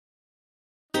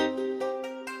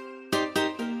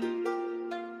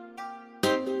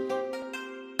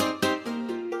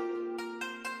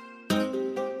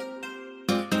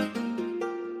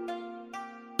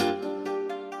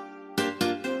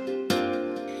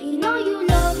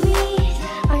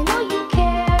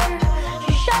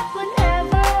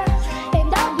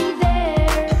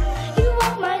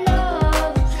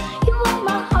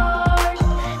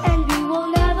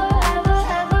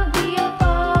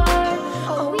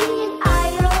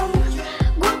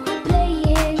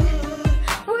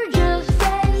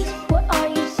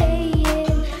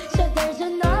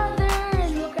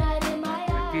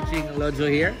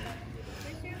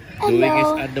doing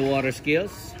his underwater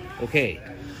skills. Okay,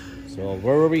 so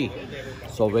where were we?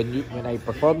 So when I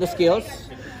perform the skills,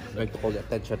 I'm going to hold your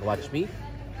attention, watch me.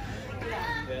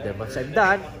 Then once I'm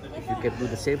done, if you can do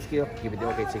the same skill, give me the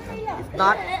okay signal. If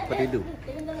not, what do you do?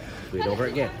 Do it over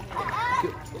again.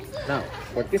 Now,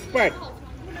 for this part,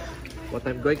 what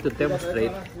I'm going to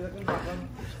demonstrate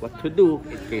is what to do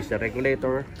in case the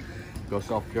regulator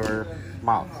goes off your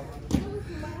mouth.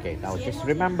 Okay, now just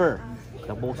remember,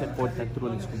 the most important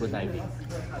rule in scuba diving,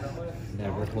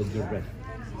 never hold your breath.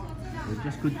 You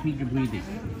just continue breathing.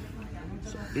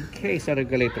 So in case a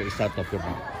regulator is out of your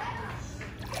mouth,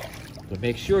 to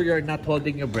make sure you're not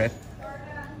holding your breath,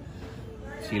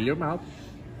 seal your mouth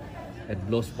and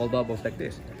blow small bubbles like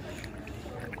this.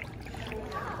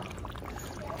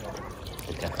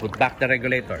 Okay, put back the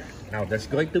regulator. Now there's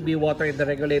going to be water in the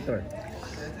regulator.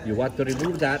 You want to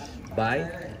remove that by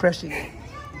pressing,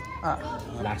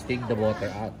 blasting the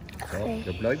water out. So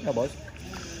you're blowing bubbles.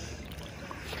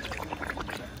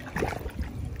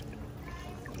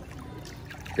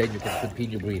 Then you can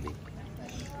continue breathing.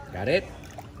 Got it?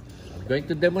 I'm going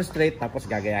to demonstrate, tapos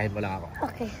gagayahin mo lang ako.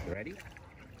 Okay. You ready?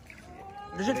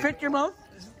 Does it fit your mouth?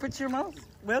 Does it fit your mouth?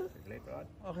 Well? Later on.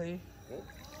 Okay.